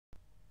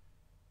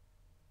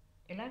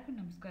ಎಲ್ಲರಿಗೂ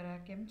ನಮಸ್ಕಾರ.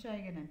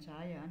 ಚಾಯ್ಗೆ ನಾನು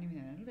ಚಾಯ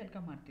ನಿಮ್ಮನ್ನು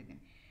ವೆಲ್ಕಮ್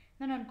ಮಾಡ್ತಿದ್ದೀನಿ.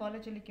 ನಾನು ನನ್ನ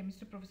ಕಾಲೇಜಲ್ಲಿ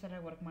ಕೆಮಿಸ್ಟ್ರಿ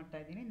ಪ್ರೊಫೆಸರಾಗಿ ವರ್ಕ್ ಮಾಡ್ತಾ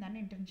ಇದ್ದೀನಿ. ನನ್ನ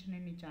ಇಂಟೆನ್ಷನ್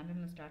ಈ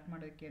ಚಾನಲ್ನ ಸ್ಟಾರ್ಟ್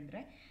ಮಾಡೋದಕ್ಕೆ ಅಂದರೆ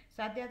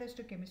ಸಾಧ್ಯ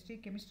ಆದಷ್ಟು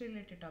ಕೆಮಿಸ್ಟ್ರಿ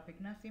ರಿಲೇಟೆಡ್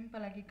ಟಾಪಿಕ್ನ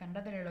ಸಿಂಪಲಾಗಿ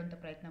ಕನ್ನಡದಲ್ಲಿ ಹೇಳುವಂಥ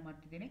ಪ್ರಯತ್ನ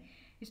ಮಾಡ್ತಿದ್ದೀನಿ.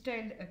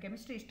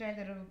 ಕೆಮಿಸ್ಟ್ರಿ ಇಷ್ಟ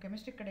ಇಲ್ಲದಿರೋ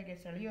ಕೆಮಿಸ್ಟ್ರಿ ಕಡೆಗೆ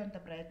ಸೆಳೆಯುವಂಥ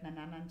ಪ್ರಯತ್ನ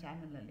ನಾನು ನನ್ನ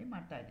ಚಾನಲಲ್ಲಿ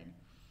ಮಾಡ್ತಾ ಇದ್ದೀನಿ.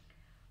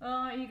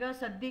 ಈಗ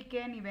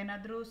ಸದ್ಯಕ್ಕೆ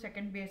ನೀವೇನಾದರೂ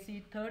ಸೆಕೆಂಡ್ BSc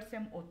ಥರ್ಡ್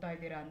ಸೆಮ್ ಓದ್ತಾ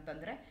ಇದ್ದೀರಾ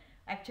ಅಂತಂದರೆ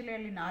ಆ್ಯಕ್ಚುಲಿ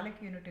ಅಲ್ಲಿ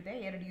 4 ಯೂನಿಟ್ ಇದೆ.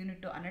 2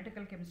 ಯೂನಿಟ್ಟು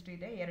ಅನಾಲಿಟಿಕಲ್ ಕೆಮಿಸ್ಟ್ರಿ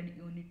ಇದೆ, 2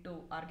 ಯೂನಿಟ್ಟು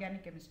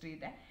ಆರ್ಗ್ಯಾನಿಕ್ ಕೆಮಿಸ್ಟ್ರಿ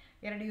ಇದೆ.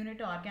 2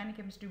 unit organic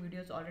chemistry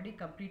videos already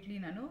completely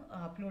ನಾನು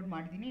ಅಪ್ಲೋಡ್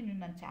ಮಾಡಿದ್ದೀನಿ. ನೀವು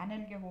ನನ್ನ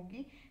ಚಾನೆಲ್ಗೆ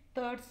ಹೋಗಿ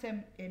ಥರ್ಡ್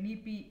ಸೆಮ್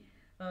NEP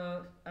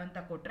ಅಂತ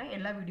ಕೊಟ್ಟರೆ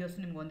ಎಲ್ಲ ವೀಡಿಯೋಸ್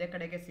ನಿಮ್ಗೆ ಒಂದೇ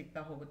ಕಡೆಗೆ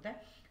ಸಿಗ್ತಾ ಹೋಗುತ್ತೆ.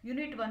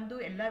 ಯೂನಿಟ್ 1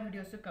 ಎಲ್ಲ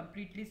ವೀಡಿಯೋಸು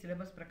ಕಂಪ್ಲೀಟ್ಲಿ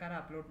ಸಿಲೆಬಸ್ ಪ್ರಕಾರ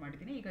ಅಪ್ಲೋಡ್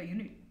ಮಾಡಿದ್ದೀನಿ. ಈಗ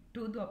ಯೂನಿಟ್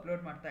 2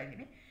 ಅಪ್ಲೋಡ್ ಮಾಡ್ತಾ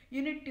ಇದ್ದೀನಿ.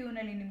 ಯೂನಿಟ್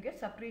 2ನಲ್ಲಿ ನಿಮಗೆ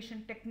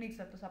ಸಪ್ರೇಷನ್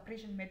ಟೆಕ್ನಿಕ್ಸ್ ಅಥವಾ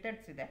ಸಪ್ರೇಷನ್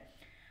ಮೆಥಡ್ಸ್ ಇದೆ.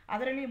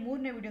 ಅದರಲ್ಲಿ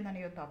 3ನೇ ವಿಡಿಯೋ ನಾನು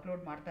ಇವತ್ತು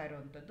ಅಪ್ಲೋಡ್ ಮಾಡ್ತಾ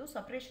ಇರುವಂಥದ್ದು.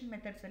 Separation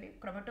ಮೆಥಡ್ಸಲ್ಲಿ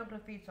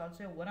ಕ್ರೊಮಟೋಗ್ರಫಿ it's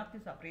also one of the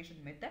separation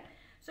method.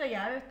 So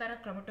ಯಾವ್ಯಾವ ಥರ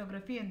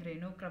ಕ್ರೊಮಟೋಗ್ರಫಿ ಅಂದರೆ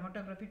ಏನು,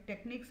 ಕ್ರೊಮಟೋಗ್ರಫಿ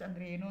ಟೆಕ್ನಿಕ್ಸ್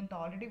ಅಂದರೆ ಏನು ಅಂತ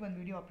ಆಲ್ರೆಡಿ ಒಂದು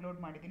ವಿಡಿಯೋ ಅಪ್ಲೋಡ್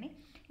ಮಾಡಿದ್ದೀನಿ.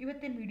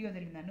 ಇವತ್ತಿನ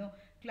ವಿಡಿಯೋದಲ್ಲಿ ನಾನು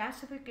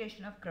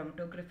ಕ್ಲಾಸಿಫಿಕೇಷನ್ ಆಫ್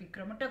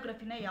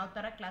ಕ್ರೊಮಟೋಗ್ರಫಿನ ಯಾವ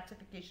ಥರ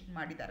ಕ್ಲಾಸಿಫಿಕೇಷನ್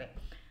ಮಾಡಿದ್ದಾರೆ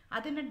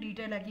ಅದನ್ನು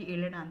ಡೀಟೇಲ್ ಆಗಿ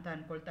ಹೇಳೋಣ ಅಂತ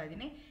ಅಂದ್ಕೊಳ್ತಾ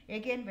ಇದ್ದೀನಿ.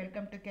 Again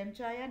welcome to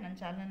chai. ನನ್ನ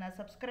ಚಾನಲ್ನ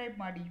ಸಬ್ಸ್ಕ್ರೈಬ್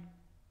ಮಾಡಿ,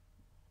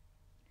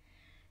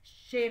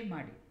 ಶೇರ್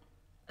ಮಾಡಿ.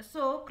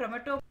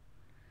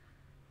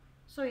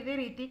 ಸೊ ಇದೇ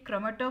ರೀತಿ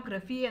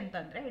ಕ್ರೊಮಟೋಗ್ರಫಿ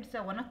ಅಂತಂದರೆ it's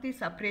one of the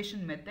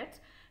separation methods.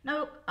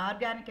 ನಾವು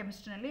ಆರ್ಗ್ಯಾನಿಕ್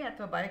ಕೆಮಿಸ್ಟ್ರಿನಲ್ಲಿ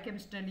ಅಥವಾ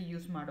ಬಯೋಕೆಮಿಸ್ಟ್ರಿನಲ್ಲಿ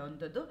ಯೂಸ್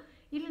ಮಾಡೋವಂಥದ್ದು.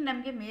 ಇಲ್ಲಿ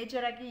ನಮಗೆ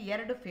ಮೇಜರಾಗಿ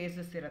 2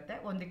 ಫೇಸಸ್ ಇರುತ್ತೆ.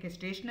 ಒಂದಕ್ಕೆ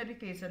ಸ್ಟೇಷನರಿ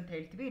ಫೇಸ್ ಅಂತ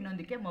ಹೇಳ್ತೀವಿ,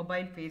 ಇನ್ನೊಂದಕ್ಕೆ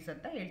ಮೊಬೈಲ್ ಫೇಸ್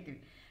ಅಂತ ಹೇಳ್ತೀವಿ.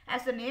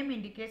 As a name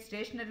indicate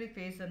stationary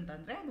phase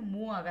ಅಂತಂದರೆ ಅದು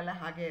ಮೂವ್ ಆಗಲ್ಲ,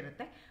 ಹಾಗೇ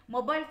ಇರುತ್ತೆ.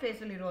 ಮೊಬೈಲ್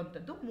ಫೇಸಲ್ಲಿ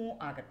ಇರುವಂಥದ್ದು ಮೂವ್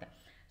ಆಗುತ್ತೆ.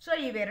 ಸೊ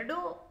ಇವೆರಡು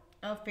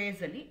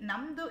ಫೇಸಲ್ಲಿ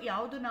ನಮ್ಮದು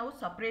ಯಾವುದು ನಾವು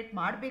ಸಪ್ರೇಟ್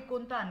ಮಾಡಬೇಕು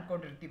ಅಂತ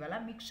ಅಂದ್ಕೊಂಡಿರ್ತೀವಲ್ಲ,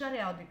 ಮಿಕ್ಸರ್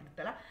ಯಾವುದು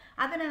ಇರುತ್ತಲ್ಲ,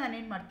 ಅದನ್ನು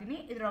ನಾನೇನು ಮಾಡ್ತೀನಿ,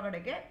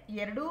 ಇದರೊಳಗಡೆಗೆ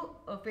 2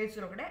 ಫೇಸ್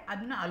ಒಳಗಡೆ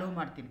ಅದನ್ನು ಅಲೋ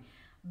ಮಾಡ್ತೀನಿ.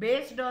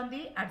 Based on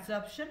the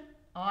adsorption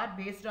are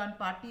based on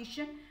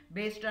partition,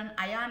 based on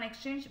ion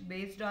exchange,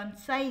 based on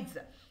size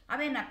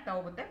ಅವೇನಾಗ್ತಾ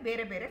ಹೋಗುತ್ತೆ,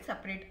 ಬೇರೆ ಬೇರೆ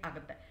ಸಪ್ರೇಟ್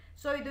ಆಗುತ್ತೆ.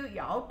 ಸೊ ಇದು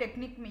ಯಾವ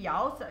ಟೆಕ್ನಿಕ್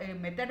ಯಾವ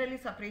ಮೆಥಡಲ್ಲಿ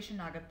ಸಪ್ರೇಷನ್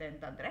ಆಗುತ್ತೆ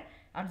ಅಂತಂದರೆ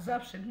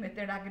ಅಡ್ಸಾರ್ಪ್ಷನ್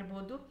ಮೆಥಡ್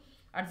ಆಗಿರ್ಬೋದು.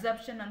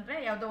 ಅಡ್ಸಾರ್ಪ್ಷನ್ ಅಂದರೆ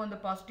ಯಾವುದೋ ಒಂದು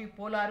ಪಾಸಿಟಿವ್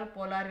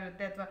ಪೋಲಾರ್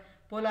ಇರುತ್ತೆ, ಅಥವಾ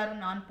ಪೋಲಾರು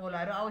ನಾನ್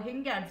ಪೋಲಾರು, ಅವು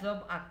ಹೇಗೆ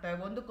ಅಬ್ಸರ್ವ್ ಆಗ್ತವೆ,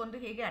 ಒಂದಕ್ಕೊಂದು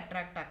ಹೇಗೆ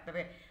ಅಟ್ರಾಕ್ಟ್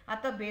ಆಗ್ತವೆ.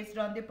 ಅಥವಾ based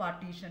on the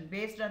partition,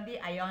 based on the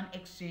ion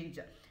exchange,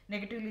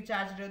 negatively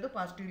charge ಇರೋದು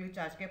ಪಾಸಿಟಿವ್ಲಿ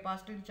ಚಾರ್ಜ್ಗೆ,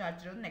 ಪಾಸಿಟಿವ್ಲಿ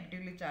ಚಾರ್ಜ್ ಇರೋದು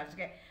ನೆಗೆಟಿವ್ಲಿ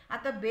ಚಾರ್ಜ್ಗೆ.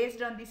 ಅಥವಾ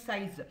based on the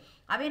size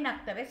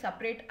ಅವೇನಾಗ್ತವೆ,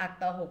 separate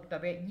ಆಗ್ತಾ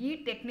ಹೋಗ್ತವೆ. ಈ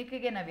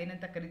ಟೆಕ್ನಿಕ್ಗೆ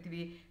ನಾವೇನಂತ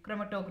ಕರಿತೀವಿ,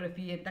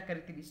 ಕ್ರೊಮಟೋಗ್ರಫಿ ಅಂತ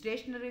ಕರಿತೀವಿ.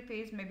 Stationary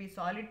phase may be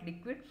solid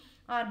liquid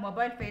R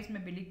mobile face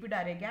may be liquid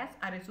R A gas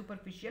R A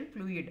superficial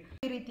fluid.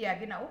 ಈ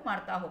ರೀತಿಯಾಗಿ ನಾವು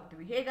ಮಾಡ್ತಾ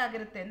ಹೋಗ್ತೀವಿ.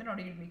 ಹೇಗಾಗಿರುತ್ತೆ ಅಂದರೆ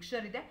ನೋಡಿ, ಇಲ್ಲಿ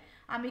ಮಿಕ್ಸರ್ ಇದೆ.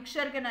 ಆ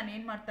ಮಿಕ್ಸರ್ಗೆ ನಾನು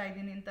ಏನು ಮಾಡ್ತಾ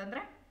ಇದ್ದೀನಿ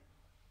ಅಂತಂದರೆ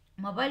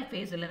ಮೊಬೈಲ್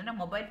ಫೇಸಲ್ಲಿ, ಅಂದರೆ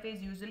ಮೊಬೈಲ್ ಫೇಸ್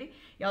ಯೂಸಲಿ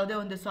ಯಾವುದೇ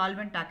ಒಂದು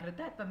ಸಾಲ್ವೆಂಟ್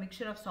ಆಗಿರುತ್ತೆ ಅಥವಾ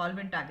ಮಿಕ್ಸರ್ ಆಫ್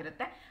ಸಾಲ್ವೆಂಟ್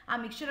ಆಗಿರುತ್ತೆ. ಆ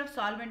ಮಿಕ್ಸರ್ ಆಫ್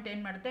ಸಾಲ್ವೆಂಟ್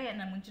ಏನು ಮಾಡುತ್ತೆ,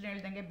 ನಾನು ಮುಂಚೆ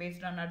ಹೇಳ್ದಂಗೆ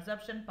based on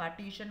adsorption,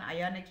 partition,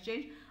 ion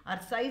exchange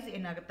R size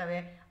ಏನಾಗುತ್ತವೆ,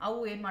 ಅವು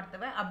ಏನು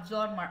ಮಾಡ್ತವೆ,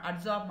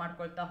 ಅಬ್ಸಾರ್ಬ್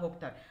ಮಾಡ್ಕೊಳ್ತಾ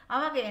ಹೋಗ್ತವೆ.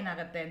 ಆವಾಗ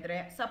ಏನಾಗುತ್ತೆ ಅಂದರೆ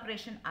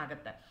ಸಪ್ರೇಷನ್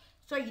ಆಗುತ್ತೆ.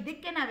 ಸೊ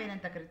ಇದಕ್ಕೆ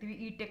ನಾವೇನಂತ ಕರಿತೀವಿ,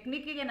 ಈ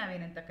ಟೆಕ್ನಿಕ್ಕಿಗೆ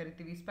ನಾವೇನಂತ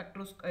ಕರಿತೀವಿ,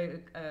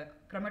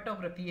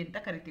 ಕ್ರೊಮಟೋಗ್ರಫಿ ಅಂತ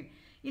ಕರಿತೀವಿ.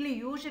 ಇಲ್ಲಿ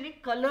ಯೂಶಲಿ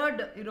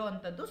ಕಲರ್ಡ್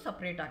ಇರೋವಂಥದ್ದು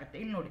ಸಪ್ರೇಟ್ ಆಗುತ್ತೆ.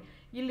 ಇಲ್ಲಿ ನೋಡಿ,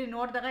 ಇಲ್ಲಿ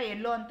ನೋಡಿದಾಗ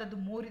ಎಲ್ಲೋ ಅಂಥದ್ದು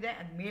 3 ಇದೆ,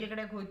 ಅದು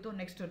ಮೇಲ್ಗಡೆಗೆ ಹೋಯಿತು.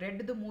 ನೆಕ್ಸ್ಟ್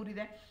ರೆಡ್ದು 3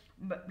 ಇದೆ,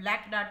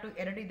 ಬ್ಲ್ಯಾಕ್ ಡಾಟು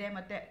 2 ಇದೆ,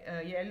 ಮತ್ತು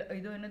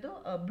ಇದು ಏನದು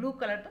ಬ್ಲೂ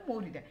ಕಲರ್ದು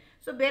 3 ಇದೆ.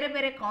 ಸೊ ಬೇರೆ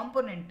ಬೇರೆ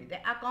ಕಾಂಪೊನೆಂಟ್ ಇದೆ.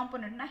 ಆ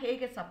ಕಾಂಪೊನೆಂಟ್ನ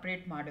ಹೇಗೆ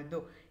ಸಪ್ರೇಟ್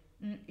ಮಾಡೋದು,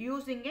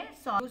 using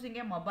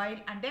A mobile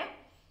and A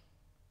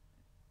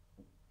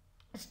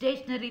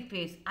stationary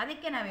phase,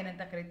 ಅದಕ್ಕೆ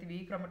ನಾವೇನಂತ ಕರಿತೀವಿ,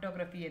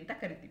 ಕ್ರೊಮಟೋಗ್ರಫಿ ಅಂತ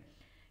ಕರಿತೀವಿ.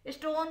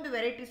 ಎಷ್ಟೊಂದು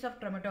ವೆರೈಟೀಸ್ ಆಫ್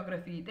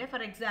ಕ್ರೊಮಟೋಗ್ರಫಿ ಇದೆ.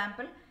 ಫಾರ್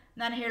ಎಕ್ಸಾಂಪಲ್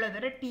ನಾನು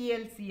ಹೇಳೋದಾದ್ರೆ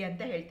TLC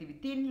ಅಂತ ಹೇಳ್ತೀವಿ,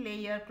 ಥಿನ್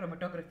ಲೇಯರ್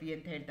ಕ್ರೊಮಟೋಗ್ರಫಿ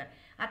ಅಂತ ಹೇಳ್ತಾರೆ,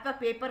 ಅಥವಾ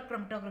ಪೇಪರ್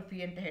ಕ್ರೊಮಟೋಗ್ರಫಿ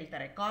ಅಂತ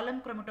ಹೇಳ್ತಾರೆ, ಕಾಲಮ್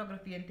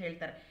ಕ್ರೊಮಟೋಗ್ರಫಿ ಅಂತ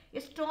ಹೇಳ್ತಾರೆ.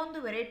 ಎಷ್ಟೊಂದು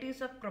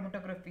ವೆರೈಟೀಸ್ ಆಫ್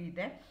ಕ್ರೊಮಟೋಗ್ರಫಿ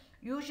ಇದೆ.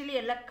 ಯೂಶಲಿ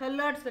ಎಲ್ಲ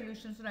ಕಲರ್ಡ್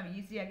ಸೊಲ್ಯೂಷನ್ಸ್ ನಾವು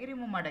ಈಸಿಯಾಗಿ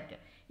ರಿಮೂವ್ ಮಾಡೋಕ್ಕೆ.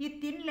 ಈ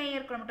ಥಿನ್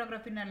ಲೇಯರ್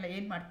ಕ್ರೊಮಟೋಗ್ರಫಿನೆಲ್ಲ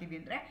ಏನು ಮಾಡ್ತೀವಿ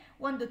ಅಂದರೆ,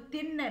 ಒಂದು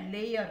thin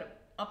layer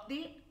of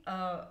the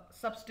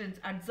substance,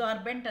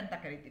 ಅಡ್ಸಾರ್ಬೆಂಟ್ ಅಂತ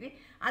ಕರಿತೀವಿ.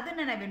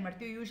 ಅದನ್ನು ನಾವೇನು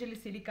ಮಾಡ್ತೀವಿ, ಯೂಶಲಿ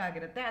ಸಿಲಿಕಾ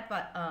ಆಗಿರುತ್ತೆ, ಅಥವಾ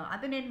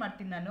ಅದನ್ನೇನು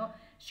ಮಾಡ್ತೀನಿ ನಾನು,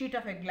 ಶೀಟ್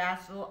ಆಫ್ ಎ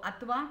ಗ್ಲಾಸು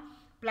ಅಥವಾ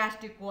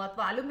ಪ್ಲಾಸ್ಟಿಕ್ಕು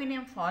ಅಥವಾ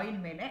ಅಲ್ಯೂಮಿನಿಯಂ ಫಾಯಿಲ್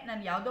ಮೇಲೆ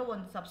ನಾನು ಯಾವುದೋ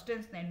ಒಂದು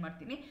ಸಬ್ಸ್ಟೆನ್ಸ್ನ ಏನು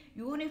ಮಾಡ್ತೀನಿ,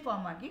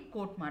 ಯೂನಿಫಾರ್ಮ್ ಆಗಿ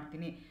ಕೋಟ್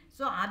ಮಾಡ್ತೀನಿ.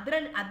 ಸೊ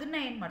ಅದನ್ನು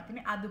ಏನು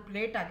ಮಾಡ್ತೀನಿ, ಅದು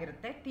ಪ್ಲೇಟ್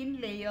ಆಗಿರುತ್ತೆ. ಥಿನ್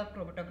ಲೇಯರ್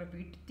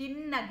ಕ್ರೊಮಟೋಗ್ರಫಿ,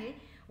 ಥಿನ್ನಾಗಿ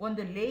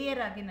ಒಂದು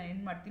ಲೇಯರ್ ಆಗಿ ನಾನು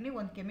ಏನು ಮಾಡ್ತೀನಿ,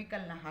 ಒಂದು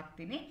ಕೆಮಿಕಲ್ನ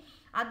ಹಾಕ್ತೀನಿ.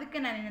 ಅದಕ್ಕೆ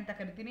ನಾನೇನಂತ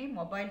ಕರಿತೀನಿ,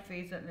 ಮೊಬೈಲ್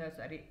ಫೇಸ್,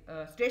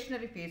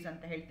 ಸ್ಟೇಷನರಿ ಫೇಸ್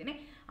ಅಂತ ಹೇಳ್ತೀನಿ.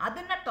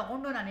 ಅದನ್ನು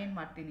ತಗೊಂಡು ನಾನೇನು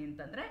ಮಾಡ್ತೀನಿ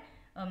ಅಂತಂದರೆ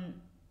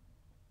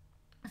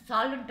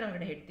ಸಾಲ್ವೆಂಟ್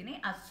ಒಳಗಡೆ ಇಡ್ತೀನಿ.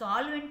 ಆ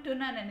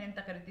ಸಾಲ್ವೆಂಟನ್ನ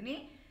ನಾನೆಂತ ಕರಿತೀನಿ,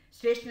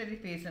 ಸ್ಟೇಷನರಿ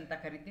ಫೇಸ್ ಅಂತ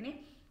ಕರಿತೀನಿ.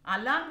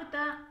 ಅಲಾಂಗ್ ವಿತ್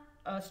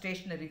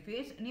ಸ್ಟೇಷನರಿ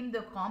ಫೇಸ್ ನಿಮ್ಮದು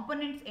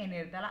ಕಾಂಪೊನೆಂಟ್ಸ್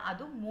ಏನಿರುತ್ತಲ್ಲ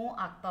ಅದು ಮೂವ್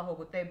ಆಗ್ತಾ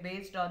ಹೋಗುತ್ತೆ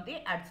based on the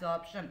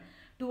adsorption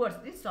towards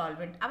the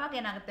solvent. ಅವಾಗ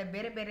ಏನಾಗುತ್ತೆ,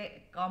 ಬೇರೆ ಬೇರೆ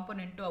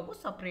ಕಾಂಪೊನೆಂಟು ಅವು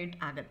ಸಪ್ರೇಟ್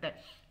ಆಗುತ್ತೆ.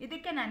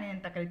 ಇದಕ್ಕೆ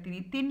ನಾನೇನಂತ ಕರಿತೀನಿ,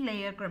 ಥಿನ್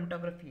ಲೇಯರ್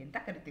ಕ್ರೊಮಟೋಗ್ರಫಿ ಅಂತ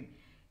ಕರಿತೀನಿ.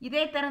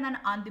 ಇದೇ ಥರ ನಾನು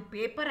on the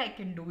paper I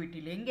can do it.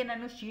 ಇಲ್ಲಿ ಹೆಂಗೆ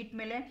ನಾನು ಶೀಟ್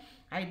ಮೇಲೆ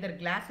ಐದರ್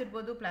ಗ್ಲಾಸ್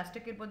ಇರ್ಬೋದು,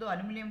 ಪ್ಲಾಸ್ಟಿಕ್ ಇರ್ಬೋದು,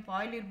 ಅಲ್ಯೂಮಿನಿಯಂ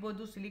ಫಾಯಿಲ್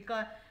ಇರ್ಬೋದು, ಸಿಲಿಕಾ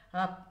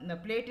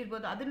ಪ್ಲೇಟ್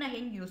ಇರ್ಬೋದು, ಅದನ್ನು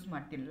ಹೆಂಗೆ ಯೂಸ್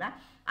ಮಾಡ್ತೀನಲ್ಲ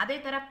ಅದೇ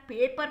ಥರ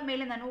ಪೇಪರ್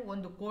ಮೇಲೆ ನಾನು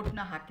ಒಂದು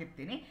ಕೋಟ್ನ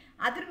ಹಾಕಿರ್ತೀನಿ,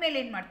 ಅದ್ರ ಮೇಲೆ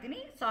ಏನು ಮಾಡ್ತೀನಿ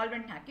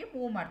ಸಾಲ್ವೆಂಟ್ ಹಾಕಿ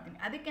ಮೂವ್ ಮಾಡ್ತೀನಿ.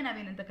 ಅದಕ್ಕೆ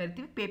ನಾವೇನಂತ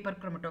ಕರಿತೀವಿ ಪೇಪರ್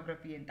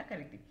ಕ್ರೊಮಟೋಗ್ರಫಿ ಅಂತ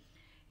ಕರಿತೀವಿ.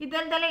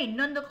 ಇದಲ್ದಲ್ಲೇ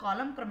ಇನ್ನೊಂದು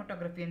ಕಾಲಮ್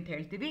ಕ್ರೊಮಟೋಗ್ರಫಿ ಅಂತ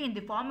ಹೇಳ್ತೀವಿ. In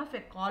the form of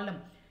A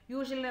column,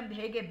 usually ನಮ್ದು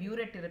ಹೇಗೆ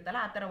ಬ್ಯೂರೆಟ್ ಇರುತ್ತಲ್ಲ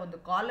ಆ ಥರ ಒಂದು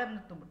ಕಾಲಮ್ನ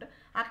ತುಂಬಿಟ್ಟು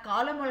ಆ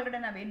ಕಾಲಮ್ ಒಳಗಡೆ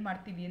ನಾವೇನು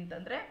ಮಾಡ್ತೀವಿ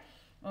ಅಂತಂದರೆ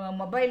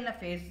ಮೊಬೈಲ್ನ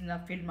ಫೇಸ್ನ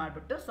ಫಿಲ್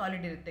ಮಾಡಿಬಿಟ್ಟು,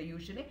 ಸಾಲಿಡ್ ಇರುತ್ತೆ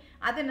ಯೂಶಲಿ,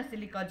 ಅದನ್ನು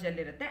ಸಿಲಿಕಾ ಜೆಲ್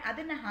ಇರುತ್ತೆ,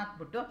 ಅದನ್ನು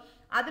ಹಾಕ್ಬಿಟ್ಟು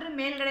ಅದ್ರ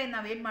ಮೇಲ್ಗಡೆ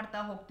ನಾವೇನು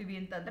ಮಾಡ್ತಾ ಹೋಗ್ತೀವಿ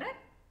ಅಂತಂದರೆ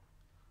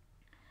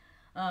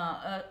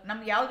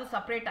ನಮ್ಗೆ ಯಾವುದು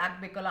ಸಪ್ರೇಟ್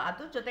ಆಗಬೇಕಲ್ಲ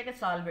ಅದು ಜೊತೆಗೆ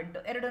ಸಾಲ್ವೆಂಟು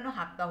ಎರಡನ್ನೂ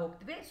ಹಾಕ್ತಾ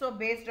ಹೋಗ್ತೀವಿ. So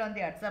based on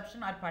the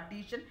adsorption R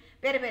partition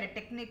ಬೇರೆ ಬೇರೆ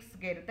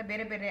ಟೆಕ್ನಿಕ್ಸ್ಗೆ ಇರುತ್ತೆ,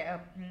 ಬೇರೆ ಬೇರೆ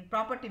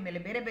ಪ್ರಾಪರ್ಟಿ ಮೇಲೆ,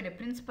 ಬೇರೆ ಬೇರೆ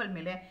ಪ್ರಿನ್ಸಿಪಲ್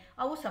ಮೇಲೆ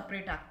ಅವು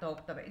ಸಪ್ರೇಟ್ ಆಗ್ತಾ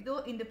ಹೋಗ್ತವೆ. ಇದು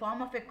in the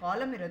form of A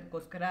column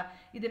ಇರೋದಕ್ಕೋಸ್ಕರ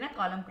ಇದನ್ನು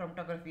ಕಾಲಮ್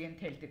ಕ್ರೊಮಟೋಗ್ರಫಿ ಅಂತ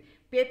ಹೇಳ್ತೀವಿ.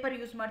 ಪೇಪರ್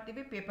ಯೂಸ್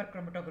ಮಾಡ್ತೀವಿ, ಪೇಪರ್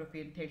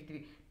ಕ್ರೊಮಟೋಗ್ರಫಿ ಅಂತ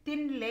ಹೇಳ್ತೀವಿ.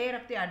 ತಿನ್ ಲೇಯರ್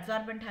ಆಫ್ ದಿ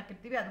ಅಡ್ಸಾರ್ಬೆಂಟ್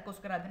ಹಾಕಿರ್ತೀವಿ,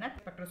 ಅದಕ್ಕೋಸ್ಕರ ಅದನ್ನು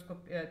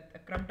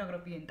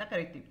ಕ್ರೊಮಟೋಗ್ರಫಿ ಅಂತ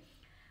ಕರಿತೀವಿ.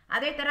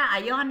 ಅದೇ ಥರ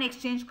ಅಯಾನ್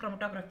ಎಕ್ಸ್ಚೇಂಜ್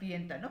ಕ್ರೊಮಟೋಗ್ರಫಿ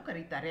ಅಂತಲೂ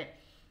ಕರೀತಾರೆ,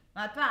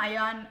 ಅಥವಾ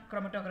ಅಯಾನ್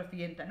ಕ್ರೊಮಟೋಗ್ರಫಿ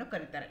ಅಂತಲೂ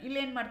ಕರೀತಾರೆ.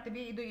 ಇಲ್ಲೇನು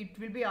ಮಾಡ್ತೀವಿ, ಇದು it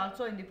will be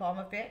also in the form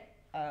of A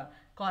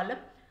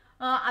column.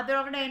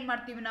 ಅದರೊಳಗಡೆ ಏನು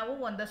ಮಾಡ್ತೀವಿ ನಾವು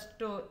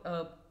ಒಂದಷ್ಟು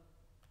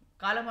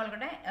ಕಾಲಮ್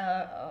ಒಳಗಡೆ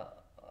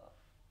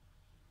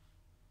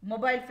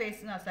ಮೊಬೈಲ್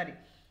ಫೇಸ್ನ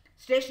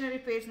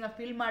ಸ್ಟೇಷನರಿ ಫೇಸ್ನ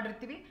ಫಿಲ್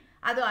ಮಾಡಿರ್ತೀವಿ.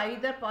 ಅದು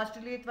ಐದರ್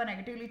ಪಾಸಿಟಿವ್ಲಿ ಅಥವಾ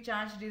ನೆಗೆಟಿವ್ಲಿ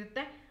ಚಾರ್ಜ್ಡ್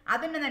ಇರುತ್ತೆ.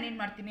 ಅದನ್ನು ನಾನು ಏನು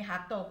ಮಾಡ್ತೀನಿ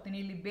ಹಾಕ್ತಾ ಹೋಗ್ತೀನಿ.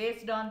 ಇಲ್ಲಿ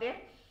based on the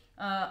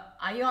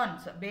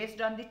ions,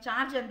 based on the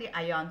charge on the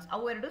ions,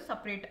 ಅವು ಎರಡು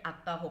ಸಪ್ರೇಟ್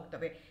ಆಗ್ತಾ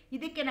ಹೋಗ್ತವೆ.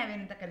 ಇದಕ್ಕೆ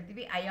ನಾವೇನಂತ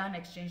ಕರಿತೀವಿ ಅಯಾನ್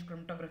ಎಕ್ಸ್ಚೇಂಜ್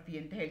ಕ್ರೊಮಟೋಗ್ರಫಿ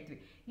ಅಂತ ಹೇಳ್ತೀವಿ.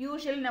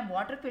 ಯೂಶಲಿ ನಮ್ಮ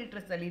water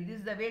ಫಿಲ್ಟರ್ಸಲ್ಲಿ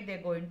this the way they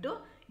going to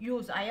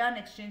use ion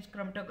exchange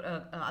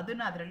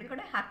ಅದನ್ನು ಅದರಲ್ಲಿ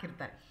ಕಡೆ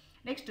ಹಾಕಿರ್ತಾರೆ.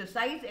 ನೆಕ್ಸ್ಟ್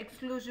ಸೈಜ್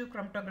ಎಕ್ಸ್ಕ್ಲೂಸಿವ್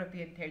ಕ್ರೊಮಟೋಗ್ರಫಿ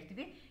ಅಂತ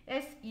ಹೇಳ್ತೀವಿ,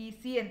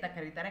 SEC ಅಂತ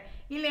ಕರೀತಾರೆ.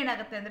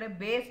 ಇಲ್ಲೇನಾಗುತ್ತೆ ಅಂದರೆ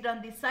ಬೇಸ್ಡ್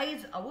ಆನ್ ದಿ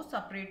ಸೈಜ್ ಅವು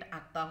ಸಪ್ರೇಟ್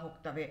ಆಗ್ತಾ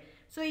ಹೋಗ್ತವೆ.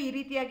 ಸೊ ಈ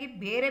ರೀತಿಯಾಗಿ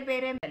ಬೇರೆ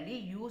ಬೇರೆ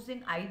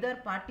ಯೂಸಿಂಗ್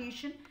ಐದರ್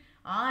partition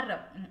R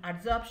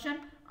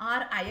adsorption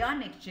R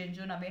ion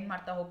exchange ನಾವೇನು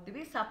ಮಾಡ್ತಾ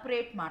ಹೋಗ್ತೀವಿ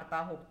ಸಪ್ರೇಟ್ ಮಾಡ್ತಾ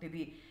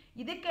ಹೋಗ್ತೀವಿ.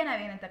 ಇದಕ್ಕೆ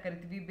ನಾವೇನಂತ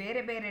ಕರಿತೀವಿ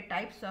ಬೇರೆ ಬೇರೆ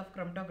ಟೈಪ್ಸ್ ಆಫ್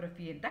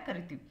ಕ್ರೊಮಟೋಗ್ರಫಿ ಅಂತ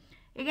ಕರಿತೀವಿ.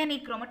 ಈಗ ಈ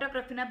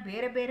ಕ್ರೊಮಟೋಗ್ರಫಿನ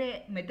ಬೇರೆ ಬೇರೆ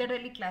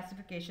ಮೆಥಡಲ್ಲಿ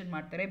ಕ್ಲಾಸಿಫಿಕೇಶನ್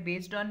ಮಾಡ್ತಾರೆ.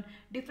 ಬೇಸ್ಡ್ ಆನ್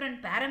ಡಿಫ್ರೆಂಟ್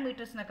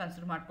ಪ್ಯಾರಾಮೀಟರ್ಸ್ನ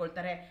ಕನ್ಸಿಡರ್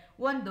ಮಾಡ್ಕೊಳ್ತಾರೆ.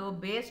 ಒಂದು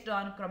based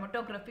on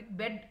ಕ್ರೊಮಟೋಗ್ರಫಿಕ್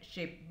bed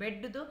shape,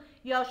 bed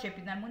ಯಾವ ಶೇಪ್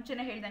ಇದೆ, ನಾನು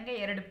ಮುಂಚೆನೇ ಹೇಳ್ದಂಗೆ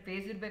ಎರಡು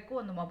ಫೇಸ್ ಇರಬೇಕು,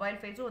 ಒಂದು ಮೊಬೈಲ್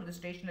ಫೇಸು, ಒಂದು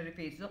ಸ್ಟೇಷನರಿ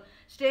ಫೇಸು.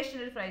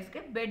 ಸ್ಟೇಷನರಿ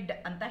ಫೇಸ್ಗೆ ಬೆಡ್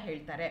ಅಂತ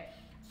ಹೇಳ್ತಾರೆ.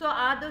 ಸೊ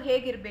ಅದು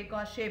ಹೇಗಿರಬೇಕು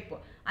ಆ ಶೇಪ್,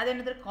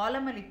 ಅದೇನಾದರೂ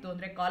ಕಾಲಮಲ್ಲಿ ಇತ್ತು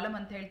ಅಂದರೆ ಕಾಲಮ್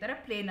ಅಂತ ಹೇಳ್ತಾರೆ,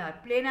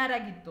 ಪ್ಲೇನಾರ್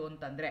ಆಗಿತ್ತು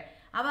ಅಂತಂದರೆ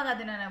ಆವಾಗ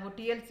ಅದನ್ನು ನಾವು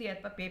TLC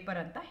ಅಥವಾ ಪೇಪರ್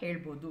ಅಂತ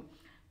ಹೇಳ್ಬೋದು.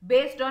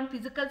 Based on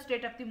physical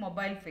state of the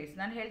mobile face,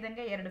 ನಾನು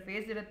ಹೇಳ್ದಂಗೆ ಎರಡು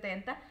ಫೇಸ್ ಇರುತ್ತೆ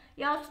ಅಂತ,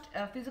 ಯಾವ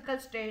ಫಿಸಿಕಲ್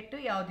ಸ್ಟೇಟ್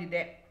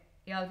ಯಾವುದಿದೆ,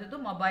 ಯಾವುದದು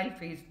ಮೊಬೈಲ್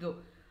ಫೇಸ್ದು.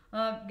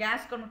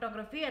 ಗ್ಯಾಸ್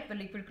ಕ್ರೊಮಟೋಗ್ರಫಿ ಅಥವಾ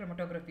ಲಿಕ್ವಿಡ್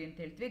ಕ್ರೊಮಟೋಗ್ರಫಿ ಅಂತ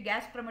ಹೇಳ್ತೀವಿ.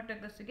 ಗ್ಯಾಸ್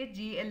ಕ್ರೊಮಟೋಗ್ರಫಿಗೆ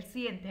GLC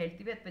ಅಂತ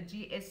ಹೇಳ್ತೀವಿ ಅಥವಾ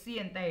GSC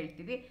ಅಂತ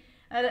ಹೇಳ್ತೀವಿ.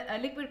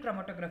 ಲಿಕ್ವಿಡ್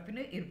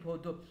ಕ್ರೊಮಟೋಗ್ರಫಿನೂ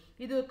ಇರ್ಬೋದು,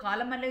 ಇದು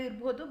ಕಾಲಮಲ್ಲೇ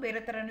ಇರ್ಬೋದು, ಬೇರೆ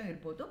ಥರನೂ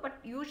ಇರ್ಬೋದು. ಬಟ್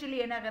ಯೂಶಲಿ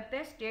ಏನಾಗುತ್ತೆ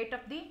state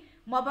of the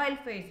mobile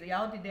face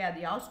ಯಾವುದಿದೆ, ಅದು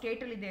ಯಾವ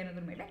ಸ್ಟೇಟಲ್ಲಿದೆ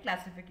ಅನ್ನೋದ್ರ ಮೇಲೆ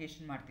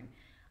ಕ್ಲಾಸಿಫಿಕೇಶನ್ ಮಾಡ್ತೀವಿ.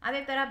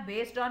 ಅದೇ ಥರ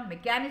based on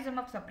mechanism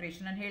of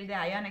separation, ನಾನು ಹೇಳಿದೆ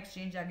ಅಯಾನ್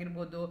ಎಕ್ಸ್ಚೇಂಜ್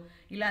ಆಗಿರ್ಬೋದು,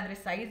 ಇಲ್ಲಾಂದರೆ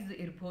ಸೈಜ್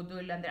ಇರ್ಬೋದು,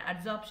 ಇಲ್ಲಾಂದರೆ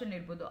ಅಡ್ಸಾರ್ಪ್ಷನ್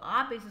ಇರ್ಬೋದು, ಆ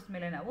ಬೇಸಿಸ್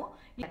ಮೇಲೆ ನಾವು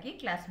ಇಲ್ಲಿ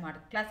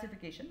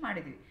ಕ್ಲಾಸಿಫಿಕೇಶನ್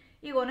ಮಾಡಿದ್ವಿ.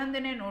 ಈಗ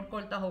ಒಂದೊಂದನ್ನೇ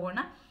ನೋಡ್ಕೊಳ್ತಾ ಹೋಗೋಣ.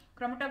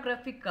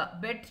 ಕ್ರೊಮಟೋಗ್ರಫಿಕ್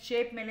ಬೆಡ್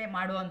ಶೇಪ್ ಮೇಲೆ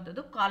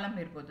ಮಾಡುವಂಥದ್ದು ಕಾಲಮ್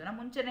ಇರ್ಬೋದು. ನಾನು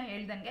ಮುಂಚೆನೇ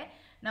ಹೇಳ್ದಂಗೆ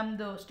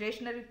ನಮ್ಮದು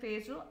ಸ್ಟೇಷನರಿ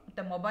ಫೇಸು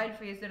ಮತ್ತು ಮೊಬೈಲ್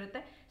ಫೇಸ್ ಇರುತ್ತೆ.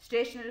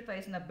 ಸ್ಟೇಷನರಿ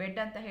ಫೇಸ್ನ ಬೆಡ್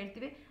ಅಂತ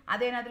ಹೇಳ್ತೀವಿ.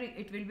 ಅದೇನಾದರೂ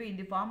it will be in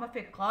the form of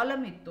A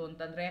column ಇತ್ತು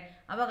ಅಂತಂದರೆ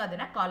ಅವಾಗ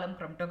ಅದನ್ನು ಕಾಲಮ್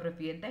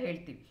ಕ್ರೊಮಟೋಗ್ರಫಿ ಅಂತ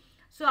ಹೇಳ್ತೀವಿ.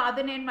 ಸೊ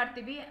ಅದನ್ನೇನು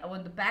ಮಾಡ್ತೀವಿ,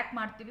 ಒಂದು ಪ್ಯಾಕ್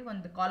ಮಾಡ್ತೀವಿ,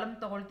 ಒಂದು ಕಾಲಮ್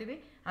ತೊಗೊಳ್ತೀವಿ,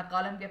 ಆ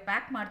ಕಾಲಮ್ಗೆ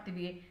ಪ್ಯಾಕ್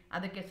ಮಾಡ್ತೀವಿ,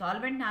 ಅದಕ್ಕೆ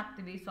ಸಾಲ್ವೆಂಟ್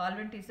ಹಾಕ್ತೀವಿ.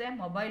 Solvent is A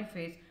mobile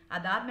face.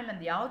 ಅದಾದಮೇಲೆ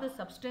ನಂದು ಯಾವುದು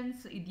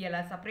ಸಬ್ಸ್ಟೆನ್ಸ್ ಇದೆಯಲ್ಲ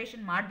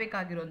ಸಪ್ರೇಷನ್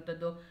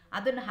ಮಾಡಬೇಕಾಗಿರೋವಂಥದ್ದು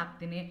ಅದನ್ನು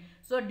ಹಾಕ್ತೀನಿ.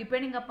 So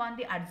depending upon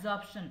the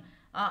adsorption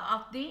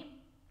of the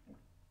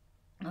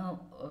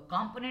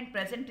component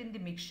present in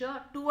the mixture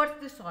towards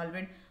the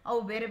solvent, ಅವು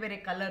ಬೇರೆ ಬೇರೆ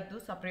ಕಲರ್ದು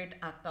ಸಪ್ರೇಟ್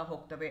ಆಗ್ತಾ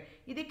ಹೋಗ್ತವೆ.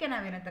 ಇದಕ್ಕೆ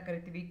ನಾವೇನಂತ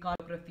ಕರಿತೀವಿ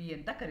ಕ್ರೊಮಟೋಗ್ರಫಿ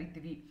ಅಂತ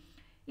ಕರಿತೀವಿ.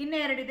 ಇನ್ನೂ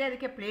ಎರಡಿದೆ,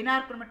 ಅದಕ್ಕೆ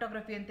ಪ್ಲೇನಾರ್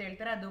ಕ್ರೊಮಟೋಗ್ರಫಿ ಅಂತ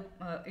ಹೇಳ್ತಾರೆ. ಅದು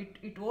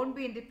it won't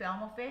be in the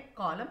form of A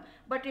column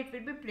but it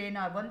will be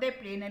planar, ಒಂದೇ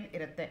ಪ್ಲೇನಲ್ಲಿ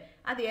ಇರುತ್ತೆ.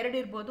 ಅದು ಎರಡು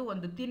ಇರ್ಬೋದು,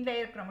 ಒಂದು ಥಿನ್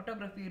ಲೇಯರ್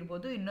ಕ್ರೊಮಟೋಗ್ರಫಿ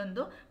ಇರ್ಬೋದು,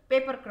 ಇನ್ನೊಂದು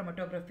ಪೇಪರ್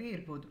ಕ್ರೊಮಟೋಗ್ರಫಿ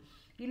ಇರ್ಬೋದು.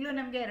 ಇಲ್ಲೂ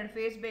ನಮಗೆ ಎರಡು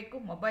ಫೇಸ್ ಬೇಕು,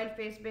 ಮೊಬೈಲ್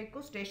ಫೇಸ್ ಬೇಕು,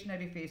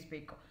 ಸ್ಟೇಷನರಿ ಫೇಸ್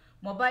ಬೇಕು.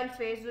 ಮೊಬೈಲ್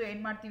ಫೇಸು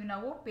ಏನು ಮಾಡ್ತೀವಿ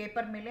ನಾವು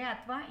ಪೇಪರ್ ಮೇಲೆ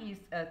ಅಥವಾ ಈ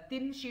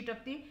thin sheet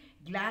of the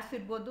glass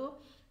ಇರ್ಬೋದು,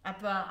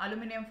 ಅಥವಾ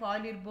ಅಲ್ಯೂಮಿನಿಯಂ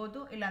ಫಾಯಿಲ್ ಇರ್ಬೋದು,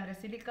 ಇಲ್ಲಾಂದರೆ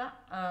ಸಿಲಿಕಾ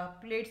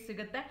ಪ್ಲೇಟ್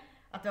ಸಿಗುತ್ತೆ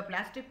ಅಥವಾ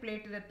ಪ್ಲಾಸ್ಟಿಕ್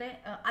ಪ್ಲೇಟ್ ಇರುತ್ತೆ,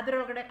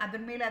 ಅದರೊಳಗಡೆ ಅದ್ರ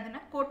ಮೇಲೆ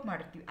ಅದನ್ನು ಕೋಟ್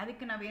ಮಾಡಿರ್ತೀವಿ.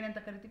 ಅದಕ್ಕೆ ನಾವೇನಂತ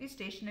ಕರಿತೀವಿ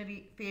ಸ್ಟೇಷನರಿ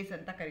ಫೇಸ್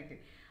ಅಂತ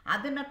ಕರಿತೀವಿ.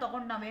 ಅದನ್ನು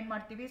ತೊಗೊಂಡು ನಾವೇನು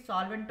ಮಾಡ್ತೀವಿ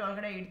ಸಾಲ್ವೆಂಟ್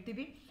ಒಳಗಡೆ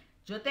ಇಡ್ತೀವಿ.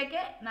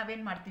 ಜೊತೆಗೆ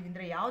ನಾವೇನು ಮಾಡ್ತೀವಿ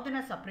ಅಂದರೆ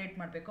ಯಾವುದನ್ನು ಸಪ್ರೇಟ್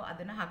ಮಾಡಬೇಕೋ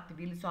ಅದನ್ನು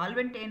ಹಾಕ್ತೀವಿ. ಇಲ್ಲಿ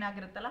ಸಾಲ್ವೆಂಟ್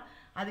ಏನಾಗಿರುತ್ತಲ್ಲ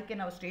ಅದಕ್ಕೆ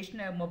ನಾವು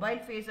ಮೊಬೈಲ್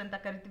ಫೇಸ್ ಅಂತ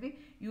ಕರಿತೀವಿ.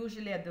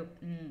 ಯೂಶಲಿ ಅದು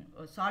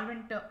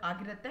ಸಾಲ್ವೆಂಟ್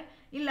ಆಗಿರುತ್ತೆ,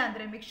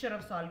 ಇಲ್ಲಾಂದರೆ ಮಿಕ್ಸ್ಚರ್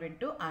ಆಫ್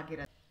ಸಾಲ್ವೆಂಟು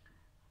ಆಗಿರುತ್ತೆ.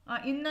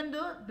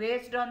 ಇನ್ನೊಂದು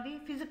based on the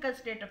physical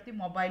state of the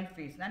mobile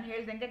face, ನಾನು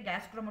ಹೇಳ್ದಂಗೆ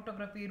ಗ್ಯಾಸ್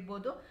ಕ್ರೊಮಟೋಗ್ರಫಿ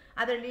ಇರ್ಬೋದು,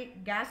 ಅದರಲ್ಲಿ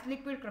ಗ್ಯಾಸ್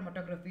ಲಿಕ್ವಿಡ್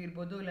ಕ್ರೊಮಟೋಗ್ರಫಿ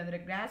ಇರ್ಬೋದು, ಇಲ್ಲಾಂದರೆ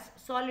ಗ್ಯಾಸ್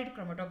ಸಾಲಿಡ್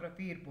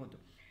ಕ್ರೊಮಟೋಗ್ರಫಿ ಇರ್ಬೋದು.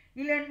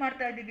 ಇಲ್ಲೇನು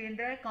ಮಾಡ್ತಾ ಇದ್ದೀವಿ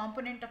ಅಂದರೆ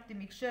ಕಾಂಪೊನೆಂಟ್ ಆಫ್ ದಿ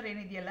ಮಿಕ್ಸ್ಚರ್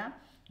ಏನಿದೆಯಲ್ಲ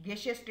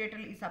ಗೇಷಿಯಸ್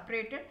ಸ್ಟೇಟಲ್ಲಿ ಈ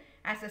separated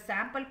as a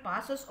sample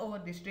passes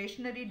over the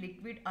stationery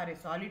liquid R A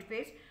solid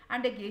face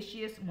and A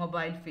gaseous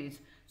mobile face.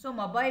 So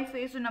mobile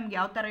face ನಮ್ಗೆ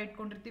ಯಾವ ಥರ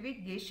ಇಟ್ಕೊಂಡಿರ್ತೀವಿ,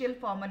 ಗೇಷಿಯಲ್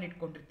ಫಾರ್ಮಲ್ಲಿ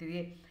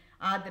ಇಟ್ಕೊಂಡಿರ್ತೀವಿ.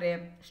 ಆದರೆ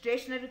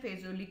ಸ್ಟೇಷನರಿ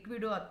ಫೇಸು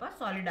ಲಿಕ್ವಿಡು ಅಥವಾ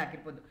ಸಾಲಿಡ್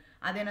ಆಗಿರ್ಬೋದು.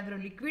 ಅದೇನಾದರೂ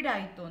ಲಿಕ್ವಿಡ್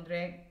ಆಯಿತು ಅಂದರೆ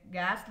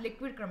ಗ್ಯಾಸ್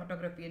ಲಿಕ್ವಿಡ್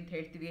ಕ್ರೊಮಟೋಗ್ರಫಿ ಅಂತ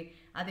ಹೇಳ್ತೀವಿ.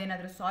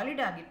 ಅದೇನಾದರೂ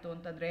ಸಾಲಿಡ್ ಆಗಿತ್ತು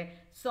ಅಂತಂದರೆ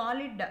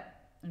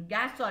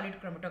ಗ್ಯಾಸ್ ಸಾಲಿಡ್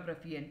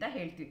ಕ್ರೊಮಟೋಗ್ರಫಿ ಅಂತ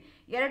ಹೇಳ್ತೀವಿ.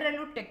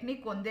 ಎರಡರಲ್ಲೂ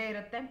ಟೆಕ್ನಿಕ್ ಒಂದೇ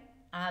ಇರುತ್ತೆ.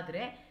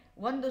 ಆದರೆ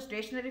ಒಂದು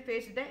ಸ್ಟೇಷನರಿ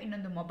ಫೇಸ್ ಇದೆ,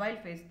 ಇನ್ನೊಂದು ಮೊಬೈಲ್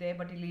ಫೇಸ್ ಇದೆ.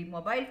 ಬಟ್ ಇಲ್ಲಿ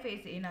ಮೊಬೈಲ್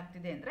ಫೇಸ್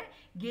ಏನಾಗ್ತಿದೆ ಅಂದರೆ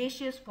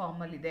ಗೇಷಿಯಸ್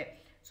ಫಾರ್ಮಲ್ಲಿದೆ.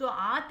 ಸೊ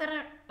ಆ ಥರ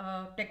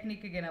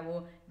ಟೆಕ್ನಿಕ್ಗೆ ನಾವು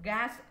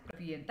ಗ್ಯಾಸ್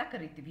ಕ್ರೊಮಟೋಗ್ರಫಿ ಅಂತ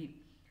ಕರಿತೀವಿ.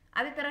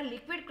 ಅದೇ ಥರ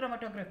ಲಿಕ್ವಿಡ್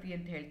ಕ್ರೊಮಟೋಗ್ರಫಿ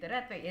ಅಂತ ಹೇಳ್ತಾರೆ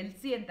ಅಥವಾ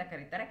LC ಅಂತ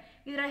ಕರೀತಾರೆ.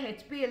 ಇದರ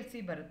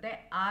HPLC ಬರುತ್ತೆ,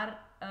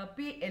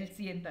 RPLC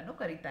ಅಂತಲೂ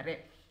ಕರೀತಾರೆ.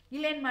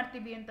 ಇಲ್ಲೇನು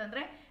ಮಾಡ್ತೀವಿ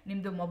ಅಂತಂದರೆ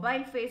ನಿಮ್ಮದು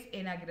ಮೊಬೈಲ್ ಫೇಸ್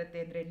ಏನಾಗಿರುತ್ತೆ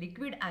ಅಂದರೆ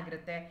ಲಿಕ್ವಿಡ್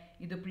ಆಗಿರುತ್ತೆ.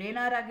 ಇದು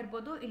ಪ್ಲೇನಾರ್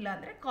ಆಗಿರ್ಬೋದು,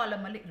 ಇಲ್ಲಾಂದರೆ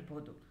ಕಾಲಮಲ್ಲಿ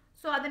ಇರ್ಬೋದು.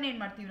 ಸೊ ಅದನ್ನೇನು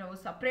ಮಾಡ್ತೀವಿ ನಾವು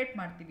ಸಪ್ರೇಟ್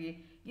ಮಾಡ್ತೀವಿ.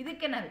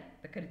 ಇದಕ್ಕೆ ನಾವು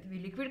ಕರಿತೀವಿ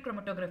ಲಿಕ್ವಿಡ್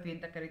ಕ್ರೊಮಟೋಗ್ರಫಿ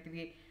ಅಂತ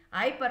ಕರಿತೀವಿ.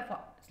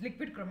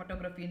 ಲಿಕ್ವಿಡ್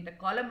ಕ್ರೊಮಟೋಗ್ರಫಿ ಅಂತ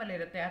ಕಾಲಮಲ್ಲಿ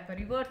ಇರುತ್ತೆ, ಅಥವಾ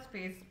ರಿವರ್ಸ್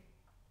ಫೇಸ್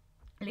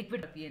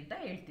ಲಿಕ್ವಿಡ್ ಅಂತ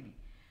ಹೇಳ್ತೀವಿ.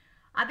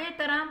 ಅದೇ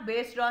ಥರ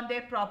based on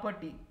their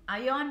property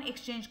ion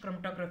exchange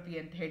ಕ್ರೊಮಟೋಗ್ರಫಿ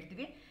ಅಂತ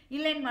ಹೇಳ್ತೀವಿ.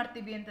 ಇಲ್ಲೇನು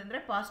ಮಾಡ್ತೀವಿ ಅಂತಂದರೆ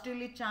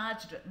ಪಾಸಿಟಿವ್ಲಿ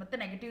ಚಾರ್ಜ್ಡ್ ಮತ್ತು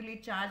ನೆಗೆಟಿವ್ಲಿ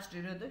ಚಾರ್ಜ್ಡ್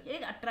ಇರೋದು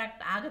ಹೇಗೆ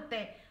ಅಟ್ರಾಕ್ಟ್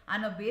ಆಗುತ್ತೆ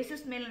ಅನ್ನೋ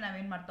ಬೇಸಿಸ್ ಮೇಲೆ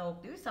ನಾವೇನು ಮಾಡ್ತಾ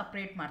ಹೋಗ್ತೀವಿ,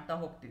 ಸಪ್ರೇಟ್ ಮಾಡ್ತಾ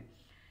ಹೋಗ್ತೀವಿ.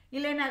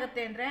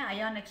 ಇಲ್ಲೇನಾಗುತ್ತೆ ಅಂದರೆ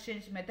ಅಯಾನ್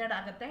ಎಕ್ಸ್ಚೇಂಜ್ ಮೆಥಡ್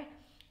ಆಗುತ್ತೆ.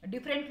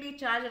 Differently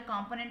charged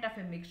component of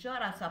A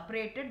mixture R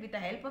separated with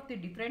the help of the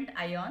different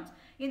ions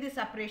in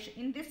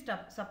this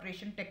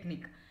separation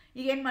technique.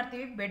 ಈಗ ಏನು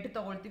ಮಾಡ್ತೀವಿ, ಬೆಡ್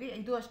ತೊಗೊಳ್ತೀವಿ.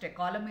 ಇದು ಅಷ್ಟೇ,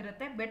 ಕಾಲಮ್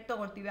ಇರುತ್ತೆ, ಬೆಡ್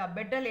ತೊಗೊಳ್ತೀವಿ. ಆ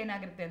ಬೆಡ್ಡಲ್ಲಿ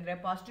ಏನಾಗಿರುತ್ತೆ ಅಂದರೆ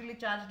ಪಾಸಿಟಿವ್ಲಿ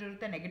ಚಾರ್ಜ್ಡ್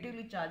ಇರುತ್ತೆ,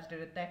 ನೆಗೆಟಿವ್ಲಿ ಚಾರ್ಜ್ಡ್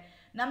ಇರುತ್ತೆ.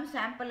 ನಮ್ಮ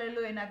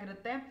ಸ್ಯಾಂಪಲಲ್ಲೂ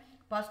ಏನಾಗಿರುತ್ತೆ,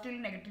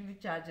 ಪಾಸಿಟಿವ್ಲಿ ನೆಗೆಟಿವ್ಲಿ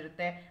ಚಾರ್ಜ್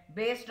ಇರುತ್ತೆ.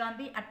 Based on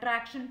the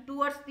attraction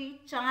towards the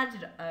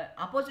charged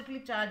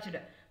ಅಪೋಸಿಟ್ಲಿ charged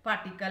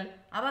particle.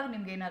 ಆವಾಗ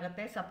ನಿಮ್ಗೆ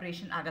ಏನಾಗುತ್ತೆ,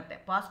 ಸಪ್ರೇಷನ್ ಆಗುತ್ತೆ.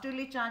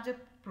 Positively charge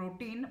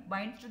protein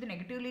binds to the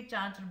negatively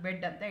charged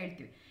bed ಅಂತ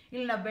ಹೇಳ್ತೀವಿ.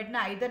 ಇಲ್ಲಿ ನಾವು ಬೆಡ್ನ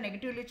ಐದರ್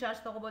ನೆಗೆಟಿವ್ಲಿ ಚಾರ್ಜ್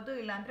ತೊಗೋಬೋದು,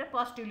 ಇಲ್ಲಾಂದರೆ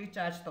ಪಾಸಿಟಿವ್ಲಿ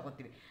ಚಾರ್ಜ್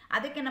ತೊಗೋತೀವಿ.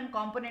 ಅದಕ್ಕೆ ನಮ್ಮ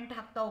ಕಾಂಪೊನೆಂಟ್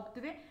ಹಾಕ್ತಾ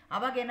ಹೋಗ್ತೀವಿ.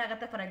 ಅವಾಗ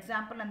ಏನಾಗುತ್ತೆ, ಫಾರ್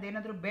ಎಕ್ಸಾಂಪಲ್ ನಂದು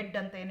ಏನಾದರೂ ಬೆಡ್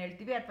ಅಂತ ಏನು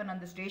ಹೇಳ್ತೀವಿ, ಅಥವಾ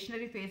ನಂದು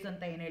ಸ್ಟೇಷನರಿ ಫೇಸ್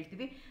ಅಂತ ಏನು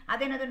ಹೇಳ್ತೀವಿ,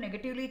 ಅದೇನಾದರೂ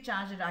ನೆಗೆಟಿವ್ಲಿ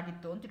ಚಾರ್ಜ್ಡ್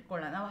ಆಗಿತ್ತು ಅಂತ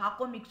ಇಟ್ಕೊಳ್ಳೋಣ. ನಾವು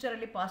ಹಾಕೋ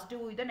ಮಿಕ್ಸರಲ್ಲಿ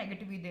ಪಾಸಿಟಿವ್ ಇದೆ,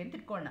 ನೆಗೆಟಿವ್ ಇದೆ ಅಂತ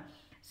ಇಟ್ಕೊಳ್ಳೋಣ.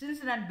 ಸಿನ್ಸ್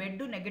ನಾನು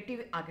ಬೆಡ್ಡು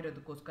ನೆಗೆಟಿವ್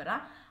ಆಗಿರೋದಕ್ಕೋಸ್ಕರ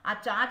ಆ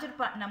ಚಾರ್ಜ್ಡ್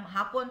ನಮ್ಮ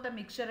ಹಾಕುವಂಥ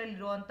ಮಿಕ್ಸರಲ್ಲಿ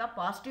ಇರುವಂಥ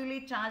ಪಾಸಿಟಿವ್ಲಿ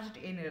ಚಾರ್ಜ್ಡ್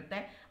ಏನಿರುತ್ತೆ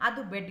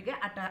ಅದು ಬೆಡ್ಗೆ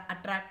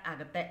ಅಟ್ರಾಕ್ಟ್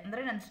ಆಗುತ್ತೆ,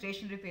 ಅಂದರೆ ನನ್ನ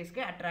ಸ್ಟೇಷನರಿ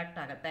ಫೇಸ್ಗೆ ಅಟ್ರಾಕ್ಟ್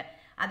ಆಗುತ್ತೆ.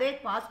 ಅದೇ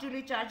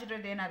ಪಾಸಿಟಿವ್ಲಿ ಚಾರ್ಜ್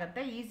ಇರೋದು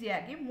ಏನಾಗುತ್ತೆ,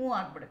 ಈಸಿಯಾಗಿ ಮೂವ್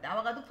ಆಗಿಬಿಡುತ್ತೆ.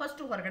 ಆವಾಗ ಅದು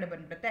ಫಸ್ಟು ಹೊರಗಡೆ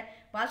ಬಂದುಬಿಡುತ್ತೆ.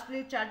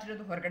 ಪಾಸಿಟಿವ್ಲಿ ಚಾರ್ಜ್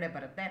ಇರೋದು ಹೊರಗಡೆ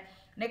ಬರುತ್ತೆ.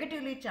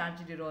 ನೆಗೆಟಿವ್ಲಿ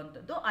ಚಾರ್ಜ್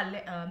ಇರೋವಂಥದ್ದು ಅಲ್ಲೇ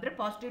ಅಂದರೆ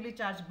ಪಾಸಿಟಿವ್ಲಿ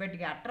ಚಾರ್ಜ್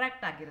ಬೆಡ್ಗೆ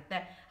ಅಟ್ರಾಕ್ಟ್ ಆಗಿರುತ್ತೆ.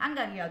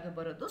 ಹಂಗಾಗಿ ಅದು